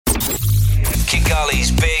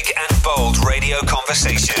Today's big and bold radio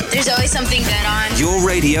conversation. There's always something good on. Your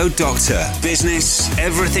radio doctor, business,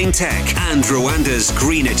 everything tech, and Rwanda's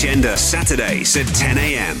green agenda. Saturdays at 10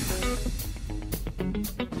 a.m.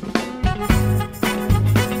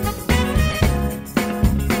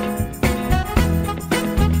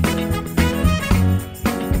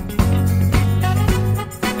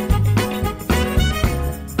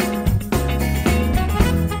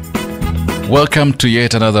 Welcome to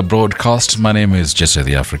yet another broadcast. My name is Jesse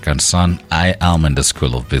the African Son. I am in the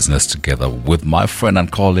School of Business together with my friend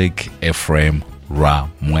and colleague Ephraim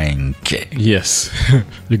Ramwenke. Yes,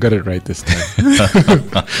 you got it right this time.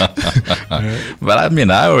 But I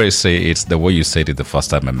mean, I always say it's the way you said it the first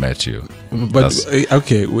time I met you. But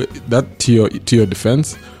okay, that to your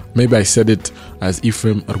defense, maybe I said it as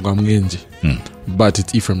Ephraim Ramwenke, but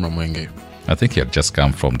it's Ephraim Ramwenke. I think you had just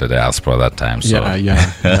come from the diaspora that time. So.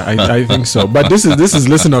 Yeah, I think so. But this is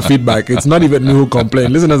listener feedback. It's not even me who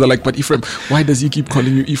complain. Listeners are like, but Ephraim, why does he keep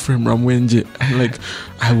calling you Ephraim Ramwenke? I'm like,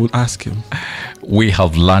 I will ask him. We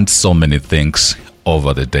have learned so many things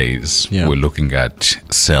over the days. Yeah. We're looking at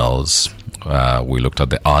sales. We looked at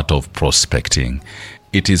the art of prospecting.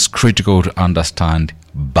 It is critical to understand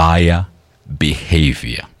buyer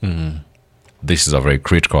behavior. Mm-hmm. This is a very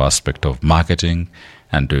critical aspect of marketing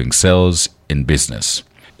and doing sales in business.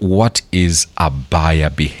 What is a buyer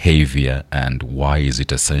behavior and why is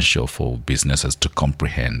it essential for businesses to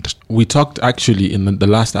comprehend? We talked actually in the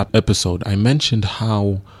last episode, I mentioned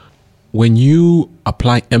how when you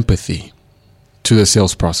apply empathy to the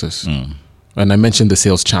sales process, and I mentioned the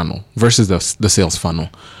sales channel versus the sales funnel,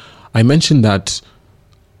 I mentioned that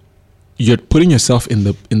you're putting yourself in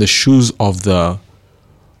the shoes of the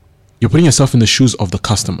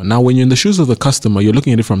customer. Now, when you're in the shoes of the customer, you're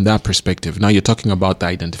looking at it from that perspective. Now, you're talking about the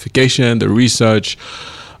identification, the research,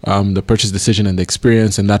 the purchase decision, and the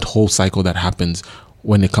experience, and that whole cycle that happens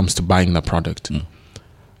when it comes to buying the product.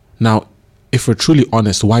 Now, if we're truly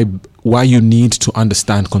honest, why you need to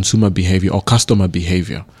understand consumer behavior or customer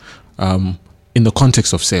behavior in the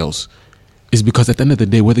context of sales is because at the end of the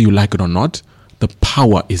day, whether you like it or not, the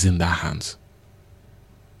power is in their hands.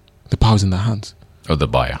 The power is in their hands. Of the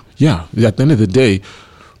buyer. Yeah. At the end of the day,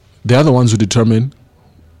 they're the ones who determine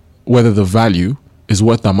whether the value is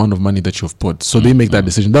worth the amount of money that you've put. So they make that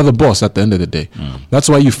decision. They're the boss at the end of the day. That's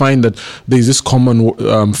why you find that there's this common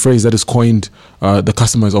phrase that is coined, the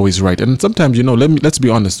customer is always right. And sometimes, let's be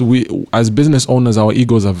honest, we as business owners, our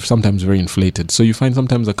egos are sometimes very inflated. So you find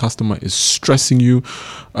sometimes the customer is stressing you.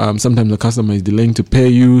 Sometimes the customer is delaying to pay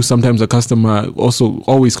you. Sometimes the customer also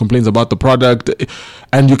always complains about the product.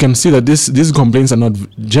 And you can see that these complaints are not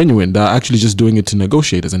genuine. They're actually just doing it to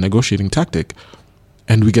negotiate as a negotiating tactic.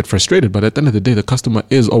 And we get frustrated, but at the end of the day, the customer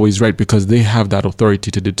is always right because they have that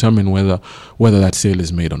authority to determine whether that sale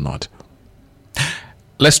is made or not.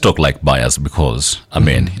 Let's talk like buyers because, I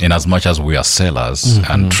mean, in as much as we are sellers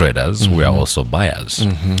and traders, we are also buyers.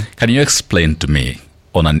 Can you explain to me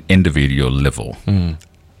on an individual level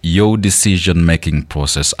your decision-making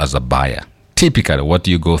process as a buyer? Typically, what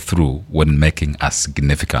do you go through when making a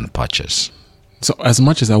significant purchase? So as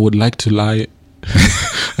much as I would like to lie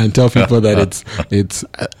and tell people that it's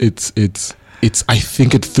I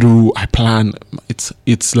think it through, I plan,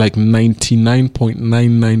 it's like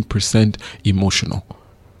 99.99% emotional.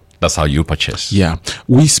 That's how you purchase. Yeah.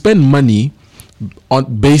 We spend money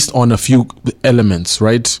based on a few elements,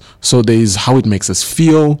 right? So there's how it makes us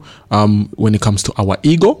feel when it comes to our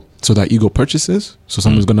ego. So that ego purchases. So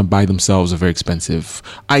someone's going to buy themselves a very expensive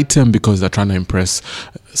item because they're trying to impress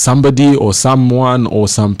somebody or someone or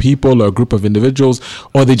some people or a group of individuals,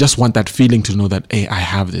 or they just want that feeling to know that, hey, I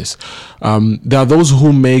have this. There are those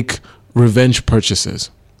who make revenge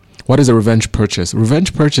purchases. What is a revenge purchase?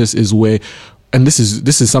 Revenge purchase is where, and this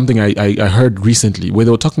is something I heard recently, where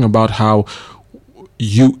they were talking about how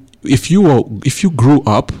if you grew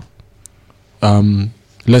up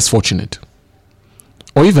less fortunate,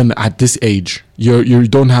 or even at this age, you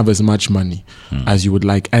don't have as much money as you would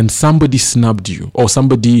like, and somebody snubbed you or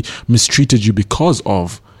somebody mistreated you because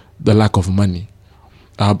of the lack of money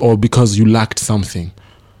or because you lacked something.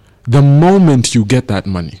 The moment you get that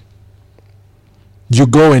money, you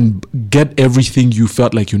go and get everything you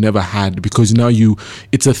felt like you never had because now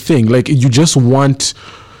it's a thing. Like you just want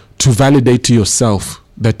to validate to yourself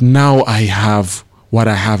that now I have what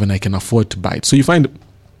I have and I can afford to buy it. So you find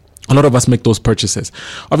a lot of us make those purchases.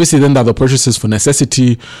 Obviously, then there are the purchases for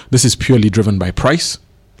necessity. This is purely driven by price,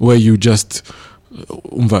 where you just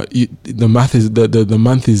the month is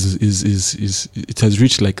it has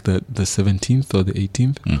reached like the 17th or the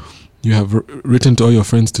 18th. You have written to all your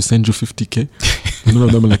friends to send you 50k. And none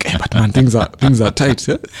of them are like, hey, but man, things are tight,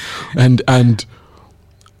 yeah? And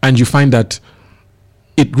and you find that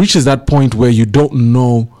it reaches that point where you don't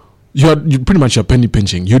know, you pretty much you're penny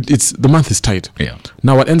pinching. It's the month is tight. Yeah.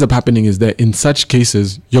 Now what ends up happening is that in such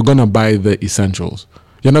cases you're gonna buy the essentials.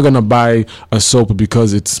 You're not gonna buy a soap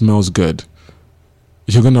because it smells good.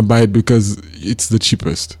 You're gonna buy it because it's the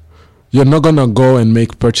cheapest. You're not gonna go and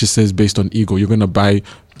make purchases based on ego. You're gonna buy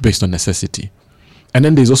based on necessity. And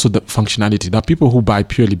then there's also the functionality. There are people who buy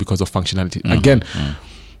purely because of functionality. Again,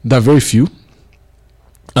 there are very few.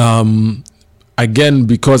 Again,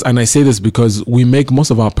 because, and I say this because we make most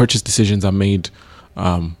of our purchase decisions are made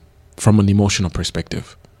from an emotional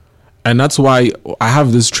perspective. And that's why I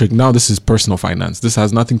have this trick. Now, this is personal finance. This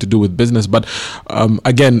has nothing to do with business. But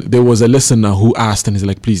again, there was a listener who asked, and he's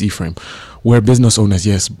like, please, Ephraim, we're business owners,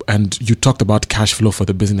 yes. And you talked about cash flow for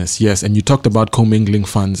the business, yes. And you talked about commingling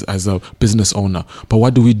funds as a business owner. But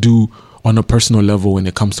what do we do on a personal level when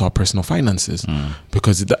it comes to our personal finances?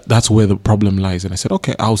 Because that's where the problem lies. And I said,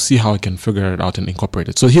 okay, I'll see how I can figure it out and incorporate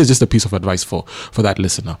it. So here's just a piece of advice for that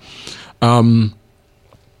listener.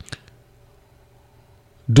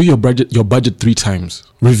 Do your budget 3 times.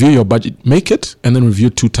 Review your budget, make it, and then review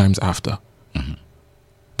 2 times after.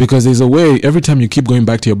 Because there's a way, every time you keep going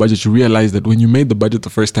back to your budget, you realize that when you made the budget the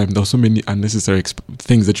first time, there were so many unnecessary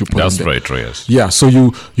things that you put in there. That's very true, yes. Yeah, so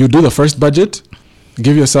you do the first budget,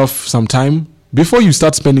 give yourself some time before you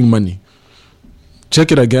start spending money.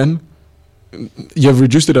 Check it again. You've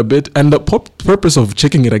reduced it a bit, and the purpose of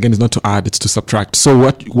checking it again is not to add, it's to subtract.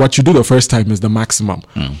 So what you do the first time is the maximum.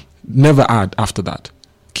 Never add after that.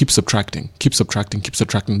 Keep subtracting.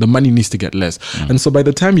 The money needs to get less. And so by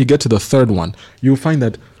the time you get to the third one, you'll find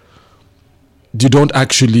that you don't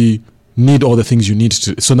actually need all the things you need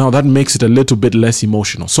to. So now that makes it a little bit less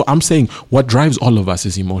emotional. So I'm saying what drives all of us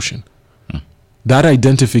is emotion. That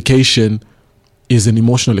identification is an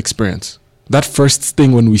emotional experience. That first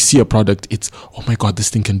thing when we see a product, it's, oh my God, this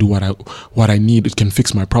thing can do what I need. It can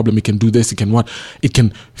fix my problem. It can do this. It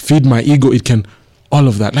can feed my ego. It can all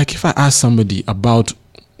of that. Like if I ask somebody about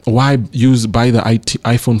why buy the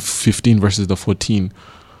iPhone 15 versus the 14,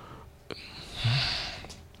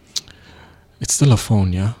 it's still a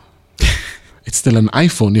phone, yeah. It's still an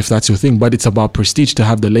iPhone if that's your thing, but it's about prestige to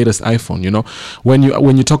have the latest iPhone. You know, when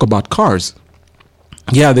you talk about cars,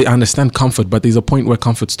 yeah, they understand comfort, but there's a point where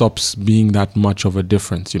comfort stops being that much of a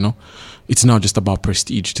difference. You know, it's now just about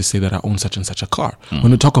prestige to say that I own such and such a car.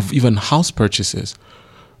 When we talk of even house purchases,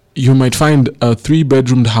 you might find a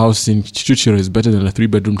 3-bedroomed house in Chichuchiro is better than a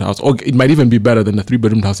 3-bedroomed house, or it might even be better than a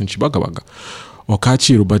 3-bedroomed house in Chibagabaga or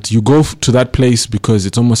Kachiro. But you go to that place because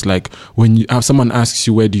it's almost like when someone asks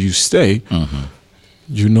you where do you stay,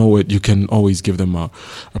 you know it. You can always give them a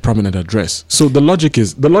prominent address. So the logic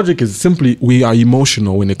is simply we are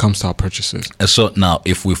emotional when it comes to our purchases. So now,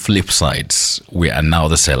 if we flip sides, we are now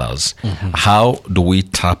the sellers. How do we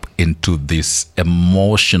tap into this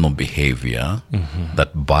emotional behavior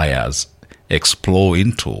that buyers explore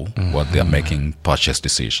into what they are making purchase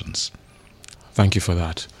decisions? Thank you for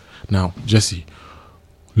that. Now, Jesse,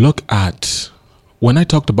 look at when I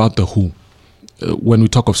talked about the who, when we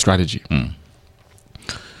talk of strategy.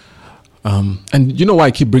 And you know why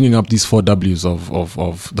I keep bringing up these 4 W's of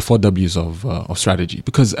the 4 W's of strategy?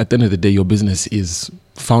 Because at the end of the day, your business is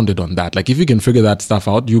founded on that. Like if you can figure that stuff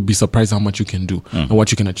out, you'll be surprised how much you can do and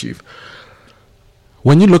what you can achieve.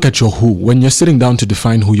 When you look at your who, when you're sitting down to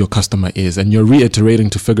define who your customer is and you're reiterating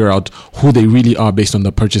to figure out who they really are based on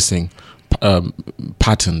the purchasing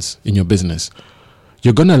patterns in your business,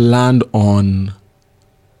 you're going to land on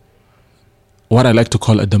what I like to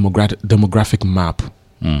call a demographic map.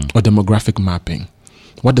 Or demographic mapping.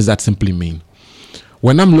 What does that simply mean?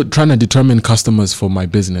 When I'm trying to determine customers for my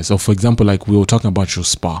business, or for example, like we were talking about your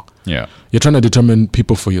spa. Yeah. You're trying to determine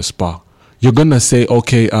people for your spa. You're going to say,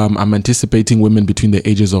 okay, I'm anticipating women between the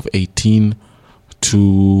ages of 18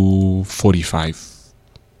 to 45.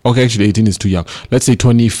 Okay, actually 18 is too young. Let's say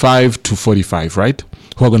 25 to 45, right?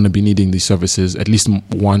 Who are going to be needing these services at least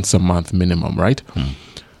once a month minimum, right?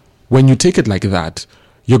 When you take it like that,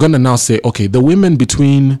 you're going to now say, okay, the women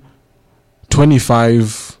between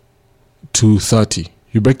 25 to 30,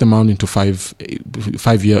 you break them down into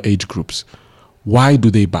 5-year age groups. Why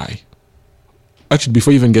do they buy? Actually,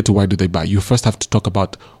 before you even get to why do they buy, you first have to talk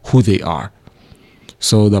about who they are.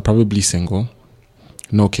 So they're probably single,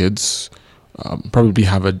 no kids, probably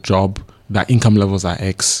have a job, their income levels are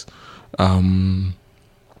X.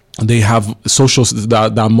 They have socials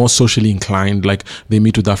that are more socially inclined, like they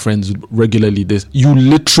meet with their friends regularly. You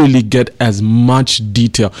literally get as much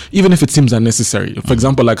detail, even if it seems unnecessary. For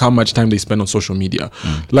example, like how much time they spend on social media.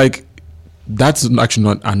 Like That's actually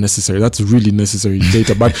not unnecessary. That's really necessary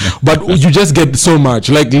data. But you just get so much,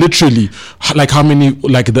 like literally, like how many,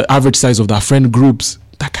 like the average size of their friend groups,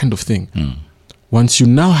 that kind of thing. Once you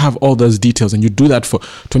now have all those details, and you do that for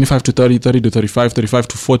 25 to 30, 30 to 35, 35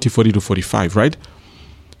 to 40, 40 to 45, right?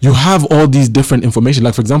 You have all these different information.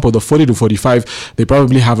 Like, for example, the 40 to 45, they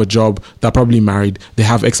probably have a job, they're probably married, they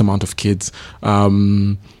have X amount of kids,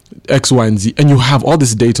 X, Y, and Z, and you have all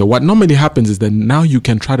this data. What normally happens is that now you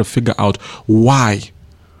can try to figure out why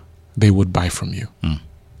they would buy from you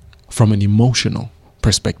from an emotional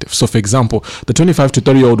perspective. So, for example, the 25 to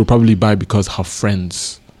 30-year-old will probably buy because her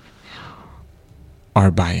friends are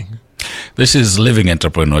buying. This is Living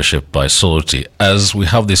Entrepreneurship by Salty. As we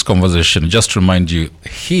have this conversation, just to remind you,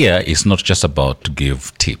 here it's not just about to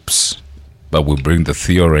give tips, but we bring the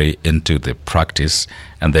theory into the practice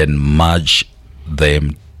and then merge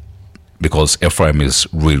them, because Ephraim is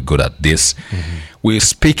real good at this. We're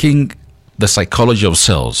speaking the psychology of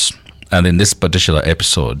sales, and in this particular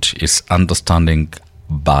episode, it's understanding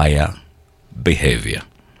buyer behavior.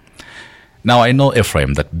 Now, I know,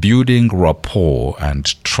 Ephraim, that building rapport and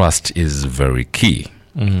trust is very key.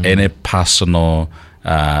 Any personal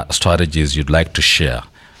strategies you'd like to share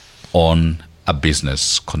on a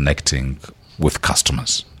business connecting with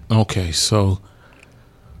customers? Okay, so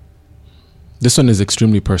this one is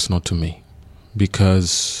extremely personal to me,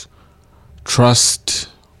 because trust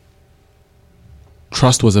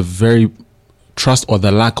was trust, or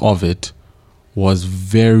the lack of it, was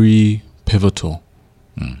very pivotal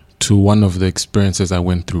to one of the experiences I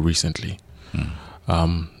went through recently.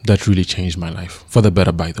 That really changed my life, for the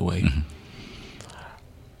better, by the way.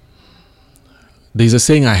 There's a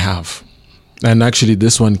saying I have, and actually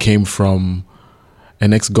this one came from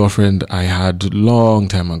an ex-girlfriend I had a long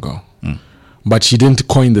time ago. But she didn't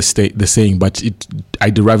coin the saying, but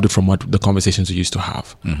I derived it from what the conversations we used to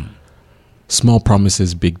have. Small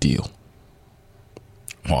promises, big deal.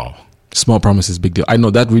 Wow. Small promises, big deal. I know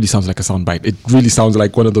that really sounds like a soundbite. It really sounds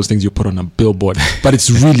like one of those things you put on a billboard, but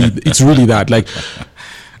it's really that. Like,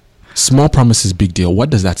 small promises, big deal. What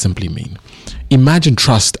does that simply mean? Imagine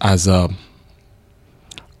trust as a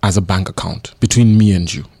bank account between me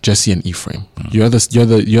and you, Jesse and Ephraim. You're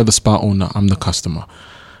the spa owner. I'm the customer.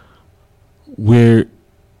 We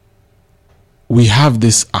have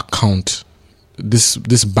this account,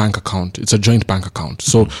 this bank account. It's a joint bank account.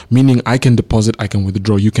 So meaning I can deposit, I can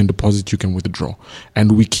withdraw, you can deposit, you can withdraw.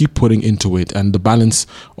 And we keep putting into it, and the balance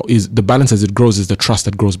as it grows is the trust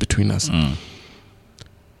that grows between us.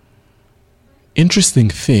 Interesting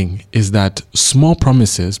thing is that small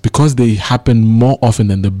promises, because they happen more often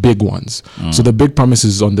than the big ones. So the big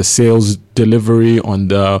promises on the sales delivery, on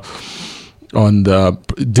the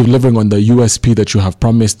delivering on the USP that you have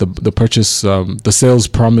promised, the purchase, the sales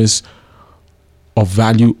promise of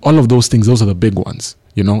value, all of those things, those are the big ones.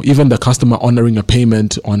 You know, even the customer honoring a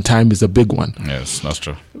payment on time is a big one. Yes, that's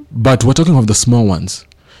true. But we're talking of the small ones.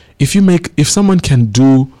 If someone can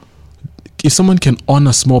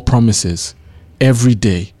honor small promises every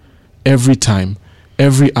day, every time,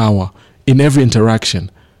 every hour, in every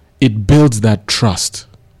interaction, it builds that trust.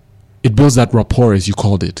 It builds that rapport, as you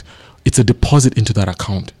called it. It's a deposit into that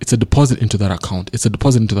account. It's a deposit into that account. It's a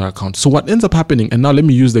deposit into that account. So what ends up happening, and now let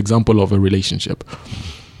me use the example of a relationship.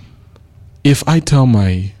 If I tell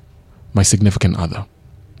my significant other,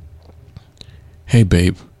 hey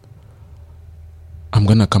babe, I'm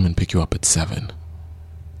going to come and pick you up at 7.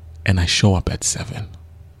 And I show up at 7.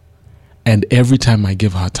 And every time I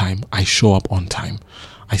give her time, I show up on time.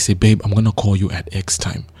 I say, babe, I'm going to call you at X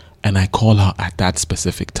time. And I call her at that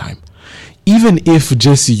specific time. Even if,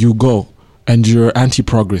 Jesse, you go and you're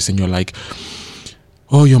anti-progress and you're like,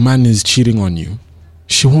 oh, your man is cheating on you,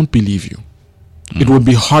 she won't believe you. It would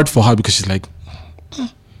be hard for her, because she's like,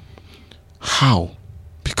 how?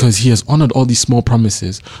 Because he has honored all these small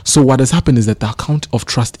promises. So what has happened is that the account of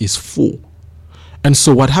trust is full. And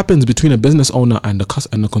so what happens between a business owner and a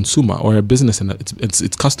consumer, or a business and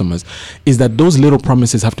its customers, is that those little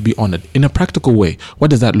promises have to be honored. In a practical way, what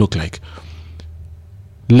does that look like?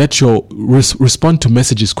 Let your respond to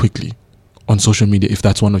messages quickly on social media, if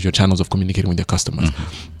that's one of your channels of communicating with your customers.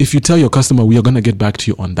 If you tell your customer, we are going to get back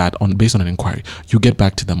to you on that, based on an inquiry, you get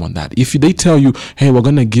back to them on that. If they tell you, hey, we're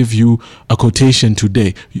going to give you a quotation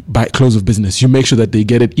today by close of business, you make sure that they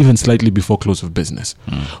get it even slightly before close of business.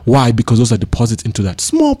 Why? Because those are deposits into that.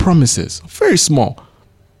 Small promises, very small.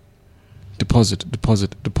 Deposit.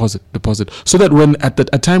 So that when a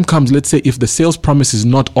time comes, let's say if the sales promise is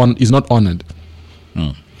not honored,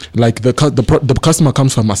 like the customer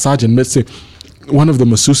comes for a massage, and let's say one of the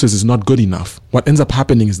masseuses is not good enough, what ends up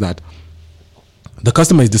happening is that The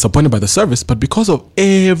customer is disappointed by the service, but because of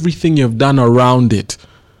everything you've done around it,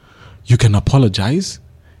 you can apologize.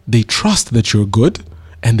 They trust that you're good,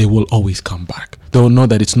 and they will always come back. They will know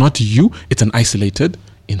that it's not you, it's an isolated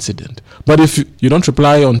incident. But if you don't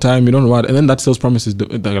reply on time, you don't know what, and then that sales promise is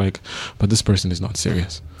they're like, but this person is not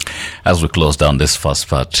serious. As we close down this first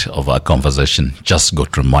part of our conversation, just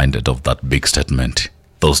got reminded of that big statement.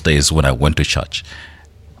 Those days when I went to church,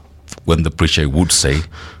 when the preacher would say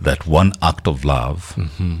that one act of love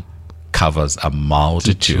covers a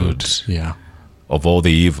multitude of all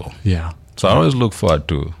the evil. Yeah. So I always look forward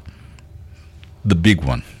to the big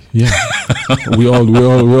one. Yeah. we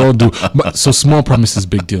all do. But, so small promises,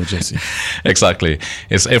 big deal, Jesse. Exactly.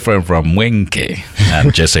 It's Ephraim from Wenke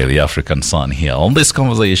and Jesse, the African son, here on this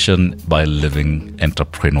conversation by Living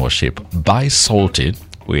Entrepreneurship. By Salted,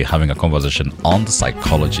 we're having a conversation on the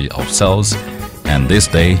psychology of sales, and this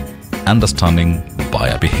day, understanding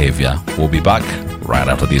buyer behavior. We'll be back right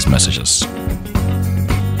after these messages.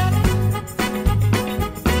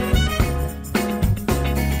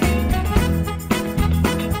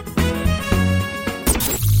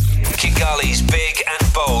 Kigali's big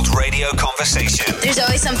and bold radio conversation. There's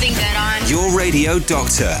always something good on. Your radio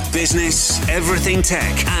doctor, business, everything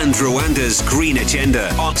tech, and Rwanda's green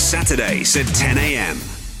agenda on Saturdays at 10 a.m.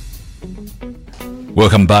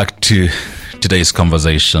 Welcome back to today's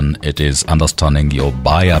conversation. It is understanding your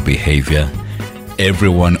buyer behavior.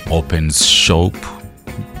 Everyone opens shop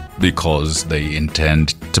because they intend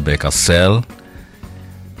to make a sale,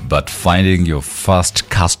 but finding your first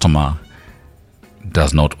customer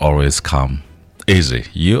does not always come easy.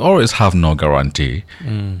 You always have no guarantee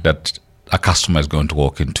that a customer is going to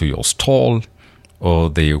walk into your stall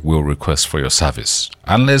or they will request for your service,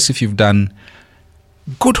 unless if you've done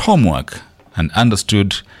good homework and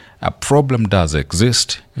understood a problem does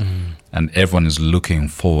exist and everyone is looking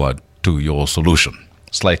forward to your solution.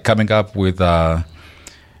 It's like coming up with a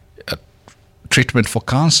treatment for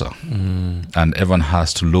cancer and everyone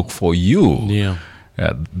has to look for you. Yeah.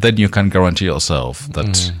 Then you can guarantee yourself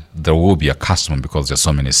that there will be a customer because there's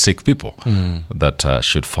so many sick people that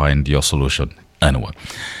should find your solution anyway.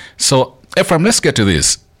 So, Ephraim, let's get to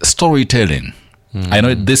this. Storytelling. I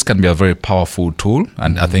know this can be a very powerful tool,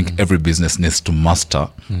 and I think every business needs to master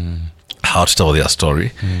how to tell their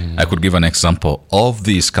story. I could give an example of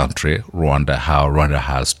this country, Rwanda, how Rwanda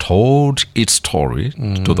has told its story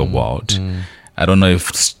to the world. I don't know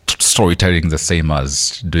if storytelling is the same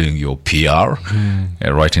as doing your PR,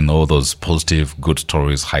 writing all those positive, good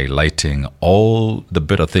stories, highlighting all the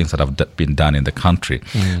better things that have been done in the country.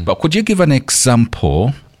 But could you give an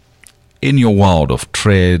example in your world of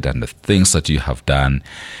trade and the things that you have done?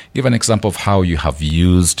 Give an example of how you have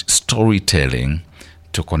used storytelling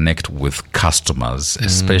to connect with customers,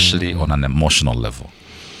 especially on an emotional level.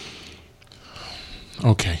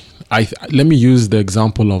 Okay. Let me use the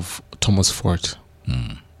example of Thomas Fort.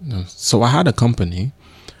 So I had a company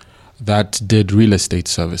that did real estate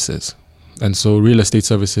services. And so real estate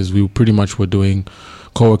services, we pretty much were doing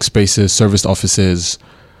co-work spaces, serviced offices,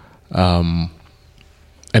 and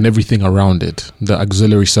everything around it, the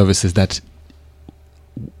auxiliary services that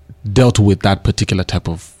dealt with that particular type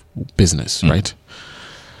of business, right?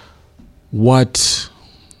 What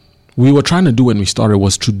we were trying to do when we started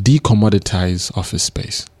was to decommoditize office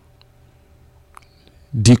space.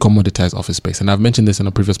 And I've mentioned this in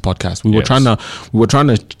a previous podcast. We were trying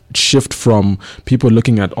to shift from people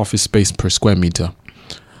looking at office space per square meter,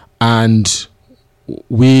 and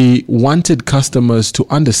we wanted customers to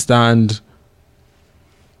understand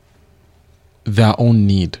their own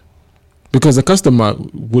need, because the customer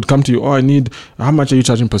would come to you, how much are you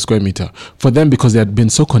charging per square meter? For them, because they had been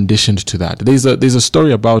so conditioned to that. There's a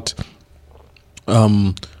story about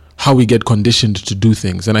how we get conditioned to do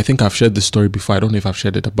things, and I think I've shared this story before. I don't know if I've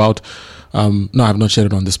shared it about no, I've not shared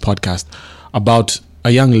it on this podcast, about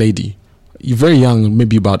a young lady, very young,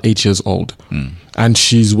 maybe about 8 years old, and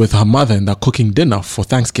she's with her mother and they're cooking dinner for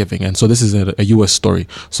Thanksgiving. And so this is a US story.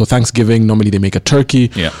 So Thanksgiving, normally they make a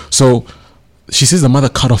turkey. So she sees the mother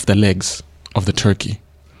cut off the legs of the turkey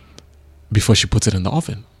before she puts it in the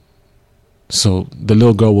oven. So the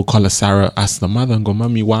little girl will call her Sarah, ask the mother and go,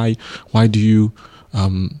 "Mommy, why do you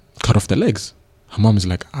cut off the legs?" Her mom is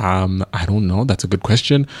like, I don't know. That's a good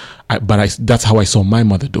question. That's how I saw my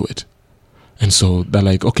mother do it. And so they're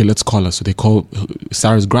like, okay, let's call her. So they call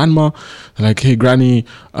Sarah's grandma. They're like, "Hey, Granny."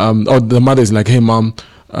 Or the mother is like, "Hey, Mom,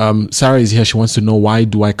 Sarah is here. She wants to know, why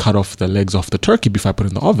do I cut off the legs off the turkey before I put it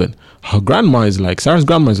in the oven?" Sarah's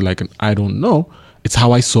grandma is like, "I don't know. It's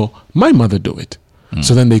how I saw my mother do it."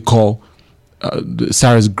 So then they call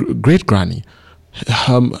Sarah's great granny.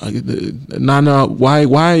 Nana,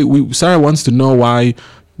 Sarah wants to know why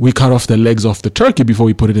we cut off the legs off the turkey before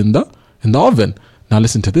we put it in the oven. Now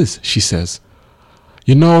listen to this. She says,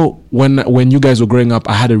 you know, when you guys were growing up,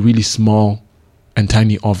 I had a really small and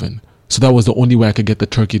tiny oven. So that was the only way I could get the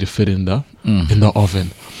turkey to fit in the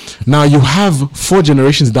oven. Now you have 4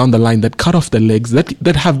 generations down the line that cut off the legs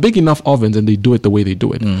that have big enough ovens, and they do it the way they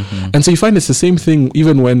do it. And so you find it's the same thing.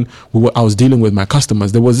 Even when I was dealing with my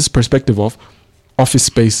customers, there was this perspective of office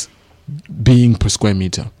space being per square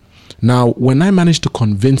meter. Now, when I managed to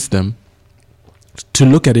convince them to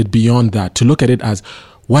look at it beyond that, to look at it as,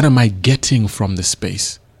 what am I getting from the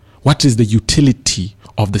space? What is the utility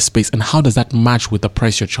of the space, and how does that match with the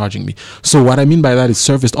price you're charging me? So what I mean by that is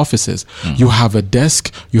serviced offices. You have a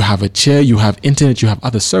desk, you have a chair, you have internet, you have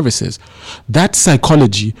other services. That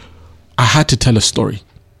psychology, I had to tell a story.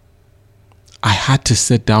 I had to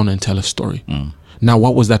sit down and tell a story. Now,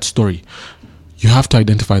 what was that story? You have to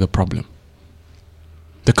identify the problem.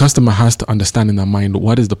 The customer has to understand in their mind,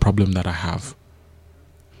 what is the problem that I have?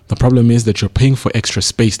 The problem is that you're paying for extra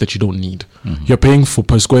space that you don't need. You're paying for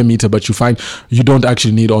per square meter, but you find you don't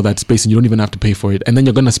actually need all that space, and you don't even have to pay for it. And then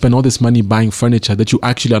you're going to spend all this money buying furniture that you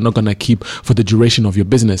actually are not going to keep for the duration of your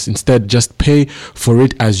business. Instead, just pay for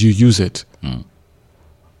it as you use it.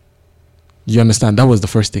 You understand? That was the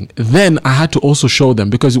first thing. Then I had to also show them,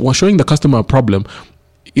 because while showing the customer a problem,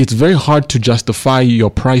 it's very hard to justify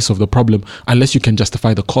your price of the problem unless you can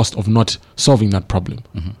justify the cost of not solving that problem.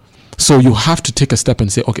 So you have to take a step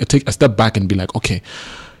and say, okay, take a step back and be like, okay,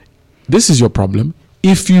 this is your problem.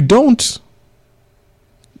 If you don't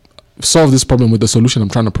solve this problem with the solution I'm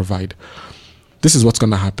trying to provide, this is what's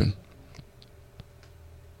going to happen.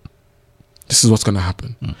 This is what's going to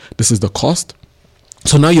happen. This is the cost.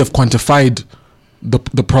 So now you have quantified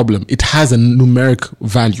the problem. It has a numeric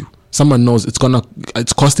value. Someone knows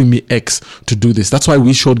it's costing me X to do this. That's why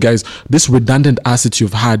we showed guys this redundant assets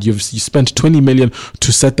you've had. You spent 20 million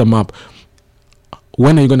to set them up.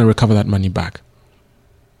 When are you going to recover that money back?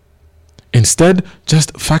 Instead,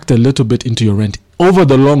 just factor a little bit into your rent. Over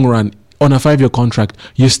the long run, on a 5-year contract,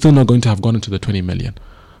 you're still not going to have gone into the 20 million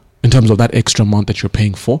in terms of that extra amount that you're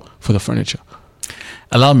paying for the furniture.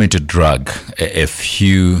 Allow me to drag a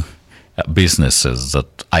few businesses that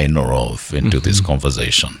I know of into this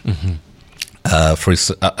conversation.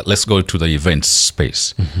 Let's go to the event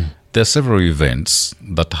space. There are several events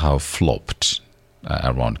that have flopped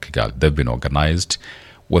around Kigali. They've been organized.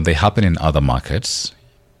 When they happen in other markets,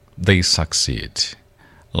 they succeed,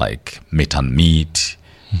 like Meet and Meet.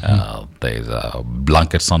 There's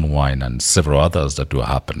Blankets and Wine and several others that do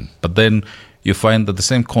happen. But then you find that the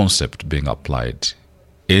same concept being applied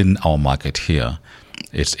in our market here,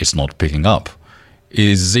 it's not picking up.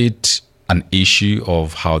 Is it an issue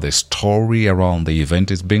of how the story around the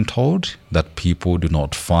event is being told that people do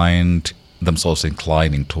not find themselves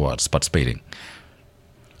inclining towards participating?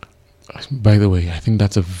 By the way, I think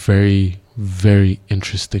that's a very, very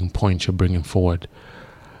interesting point you're bringing forward.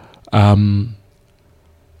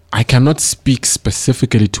 I cannot speak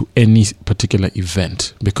specifically to any particular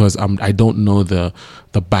event because I don't know the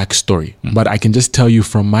backstory. But I can just tell you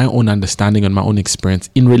from my own understanding and my own experience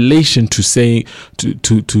in relation to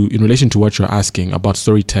in relation to what you're asking about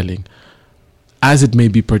storytelling, as it may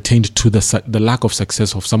be pertained to the lack of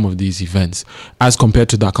success of some of these events as compared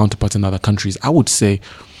to their counterparts in other countries. I would say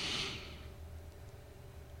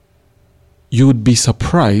you would be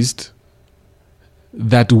surprised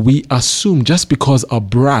that we assume just because a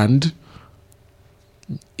brand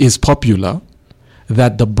is popular,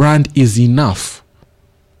 that the brand is enough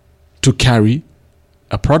to carry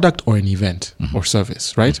a product or an event or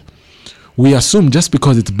service, right? We assume just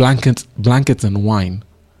because it's blankets and wine,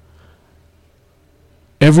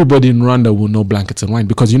 everybody in Rwanda will know blankets and wine,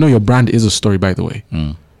 because your brand is a story, by the way.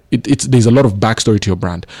 There's a lot of backstory to your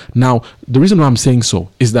brand. Now, the reason why I'm saying so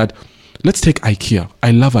is that let's take IKEA.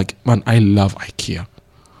 I love IKEA.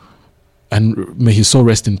 And may his soul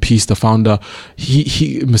rest in peace, the founder,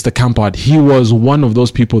 he Mr. Campard, he was one of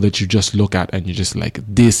those people that you just look at and you're just like,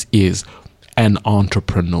 this is an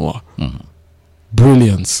entrepreneur.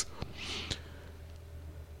 Brilliance.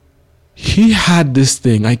 IKEA had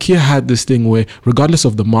this thing where regardless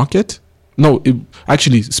of the market,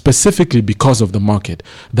 specifically because of the market,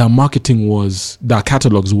 their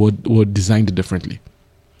catalogs were designed differently.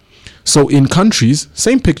 So in countries,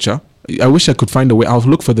 same picture. I wish I could find a way. I'll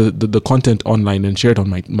look for the content online and share it on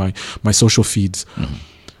my social feeds.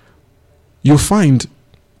 You'll find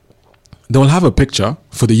they will have a picture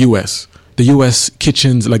for the US. The US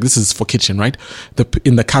kitchens, like this is for kitchen, right?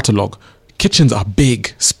 In the catalog, kitchens are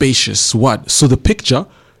big, spacious. So the picture,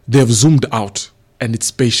 they've zoomed out and it's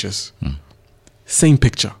spacious. same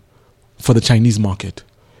picture for the Chinese market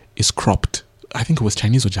is cropped. I think it was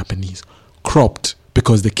Chinese or Japanese. Cropped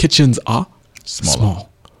because the kitchens are small.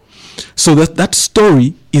 So that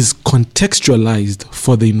story is contextualized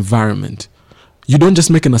for the environment. You don't just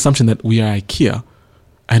make an assumption that we are IKEA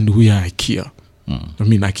and we are IKEA. I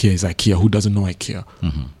mean, IKEA is IKEA. Who doesn't know IKEA?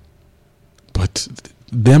 But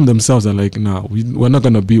them themselves are like, no, we're not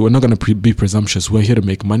gonna be presumptuous. We're here to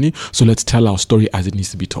make money, so let's tell our story as it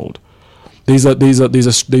needs to be told. There's a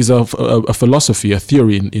philosophy, a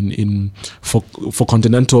theory for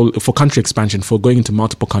country expansion, for going into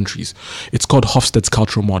multiple countries. It's called Hofstede's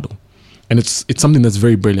cultural model, and it's something that's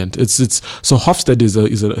very brilliant. So Hofstede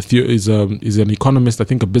is an economist, I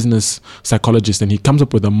think a business psychologist, and he comes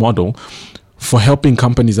up with a model for helping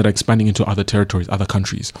companies that are expanding into other territories, other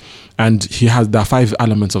countries. And there are 5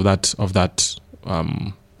 elements of that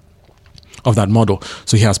model.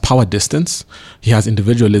 So he has power distance, he has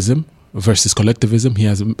individualism versus collectivism, he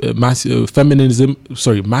has masculine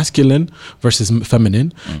versus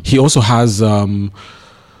feminine. He also has I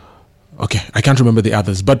can't remember the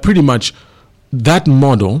others, but pretty much that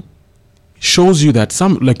model shows you that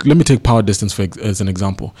let me take power distance as an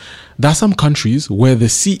example. There are some countries where the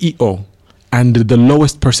CEO and the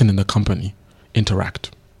lowest person in the company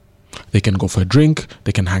interact. They can go for a drink,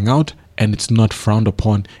 they can hang out, and it's not frowned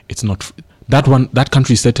upon. It's not that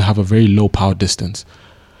country is said to have a very low power distance.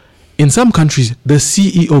 In some countries, the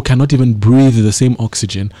CEO cannot even breathe the same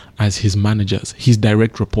oxygen as his managers, his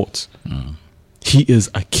direct reports. He is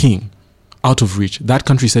a king, out of reach. That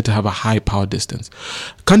country is said to have a high power distance.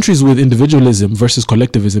 Countries with individualism versus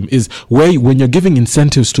collectivism is where, when you're giving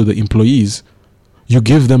incentives to the employees, you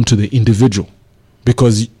give them to the individual,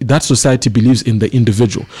 because that society believes in the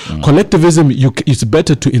individual. Collectivism, it's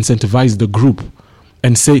better to incentivize the group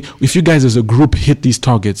and say, if you guys as a group hit these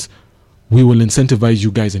targets, we will incentivize you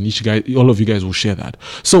guys, and all of you guys will share that.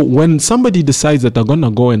 So when somebody decides that they're going to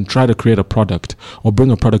go and try to create a product or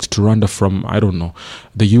bring a product to Rwanda from, I don't know,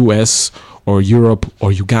 the US or Europe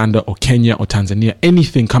or Uganda or Kenya or Tanzania,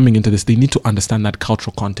 anything coming into this, they need to understand that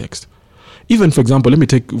cultural context. Even, for example, let me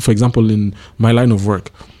take, for example, in my line of work,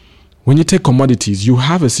 when you take commodities, you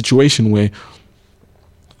have a situation where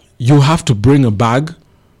you have to bring a bag,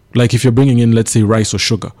 like if you're bringing in, let's say, rice or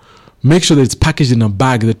sugar, make sure that it's packaged in a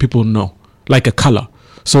bag that people know, like a color.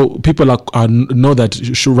 So people know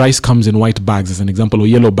that rice comes in white bags, as an example, or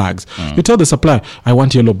yellow bags. You tell the supplier, I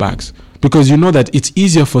want yellow bags, because you know that it's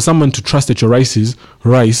easier for someone to trust that your rice is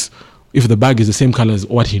rice if the bag is the same color as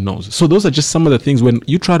what he knows. So those are just some of the things. When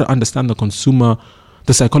you try to understand the consumer,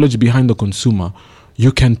 the psychology behind the consumer,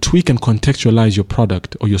 you can tweak and contextualize your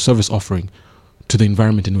product or your service offering to the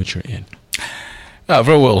environment in which you're in.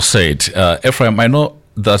 Very well said. Ephraim, I know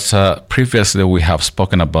that previously we have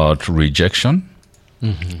spoken about rejection.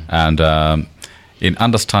 And in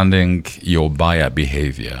understanding your buyer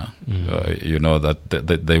behavior, you know that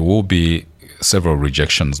there will be several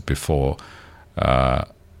rejections before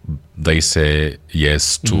they say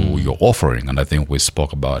yes to your offering. And I think we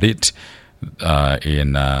spoke about it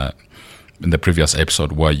in the previous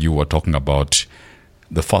episode, where you were talking about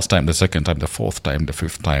the first time, the second time, the fourth time, the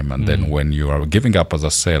fifth time. And then when you are giving up as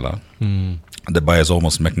a seller, the buyer is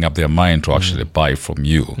almost making up their mind to actually buy from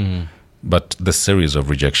you. But the series of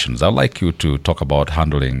rejections, I'd like you to talk about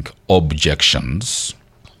handling objections.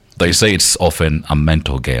 They say it's often a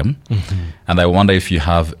mental game. And I wonder if you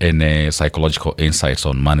have any psychological insights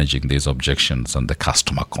on managing these objections and the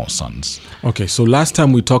customer concerns. Okay, so last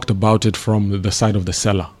time we talked about it from the side of the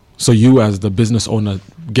seller. So you as the business owner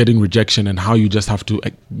getting rejection and how you just have to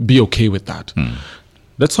be okay with that.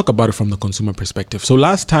 Let's talk about it from the consumer perspective. So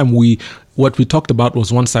last time what we talked about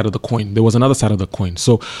was one side of the coin. There was another side of the coin.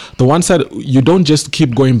 So the one side, you don't just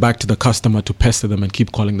keep going back to the customer to pester them and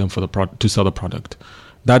keep calling them for to sell the product.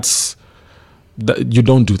 You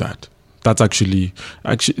don't do that. That's actually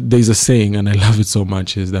there's a saying, and I love it so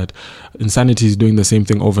much, is that insanity is doing the same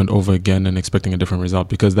thing over and over again and expecting a different result,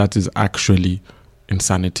 because that is actually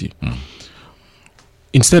insanity.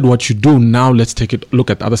 Instead, what you do now, let's look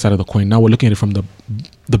at the other side of the coin. Now we're looking at it from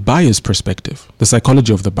the buyer's perspective, the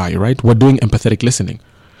psychology of the buyer, right? We're doing empathetic listening.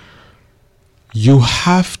 You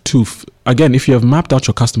have to, again, if you have mapped out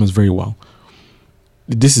your customers very well,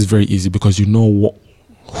 this is very easy because you know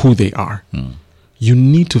who they are. You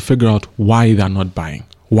need to figure out why they're not buying,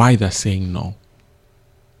 why they're saying no.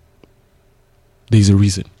 There's a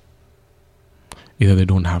reason. Either they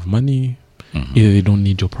don't have money, either they don't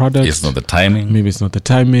need your product. It's not the timing. Maybe it's not the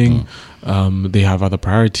timing. They have other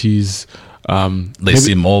priorities. They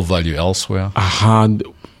see more value elsewhere.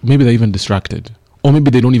 Maybe they're even distracted. Or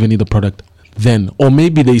maybe they don't even need the product then, or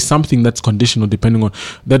maybe there's something that's conditional depending on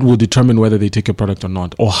that will determine whether they take your product or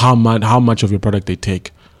not, or how much of your product they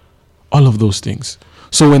take. All of those things.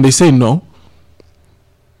 So when they say no,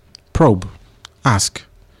 probe, ask.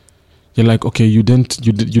 You're like, okay, you didn't.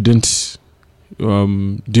 Do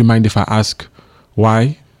you mind if I ask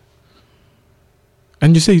why?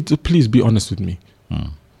 And you say, please be honest with me.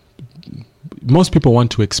 Most people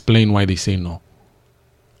want to explain why they say no.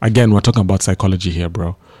 Again, we're talking about psychology here,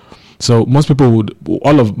 bro. So most people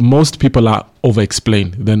are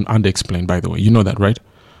over-explained than under-explained, by the way. You know that, right?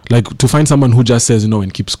 Like, to find someone who just says no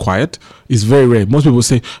and keeps quiet is very rare. Most people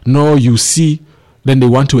say, no, you see, then they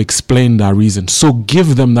want to explain their reason. So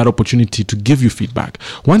give them that opportunity to give you feedback.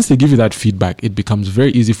 Once they give you that feedback, it becomes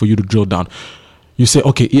very easy for you to drill down. You say,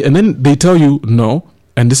 okay, and then they tell you no,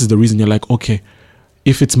 and this is the reason. You're like, okay,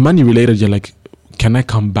 if it's money related, you're like, can I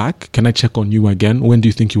come back? Can I check on you again? When do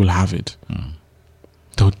you think you will have it?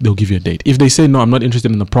 They'll give you a date. If they say, no, I'm not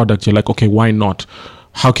interested in the product, you're like, okay, why not?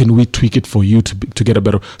 How can we tweak it for you to get a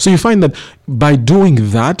better? So you find that by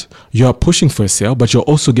doing that, you're pushing for a sale, but you're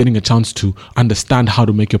also getting a chance to understand how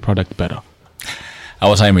to make your product better.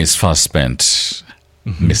 Our time is fast spent,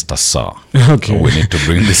 Mr. Sir. Okay. So we need to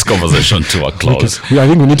bring this conversation to a close. Okay. I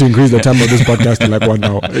think we need to increase the time of this podcast to like 1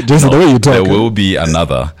 hour. Just the way you talk. There will be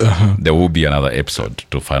another episode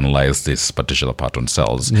to finalize this particular part on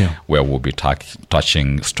sales, where we'll be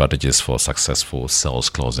touching strategies for successful sales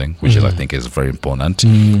closing, which I think is very important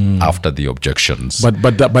after the objections.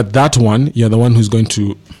 But that one, you're the one who's going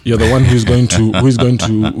to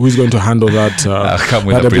handle that. I'll come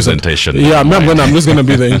with that a presentation. Yeah, I'm just going to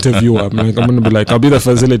be the interviewer. I'm going to be like, I'll be the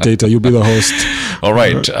facilitator, you'll be the host. All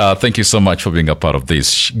right. Thank you so much for being a part of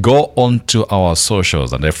this. Go on to our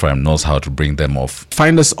socials, and Ephraim knows how to bring them off.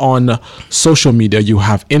 Find us on social media. You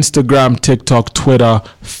have Instagram, TikTok, Twitter,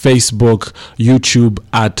 Facebook, YouTube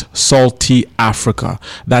at Salty Africa.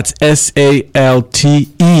 That's SALTEE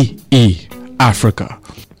Africa.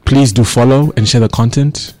 Please do follow and share the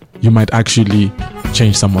content. You might actually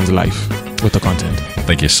change someone's life with the content.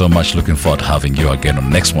 Thank you so much. Looking forward to having you again on the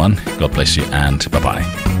next one. God bless you, and bye-bye.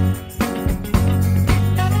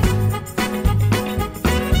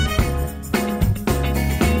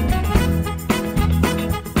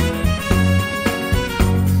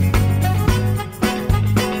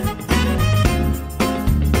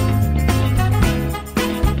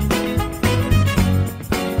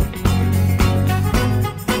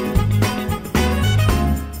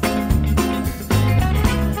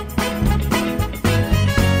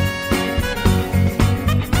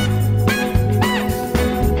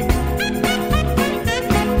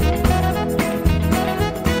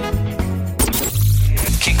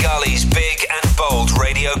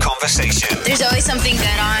 There's always something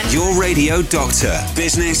good on. Your radio doctor,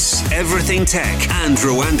 business, everything tech, and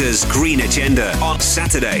Rwanda's green agenda on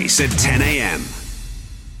Saturdays at 10 a.m.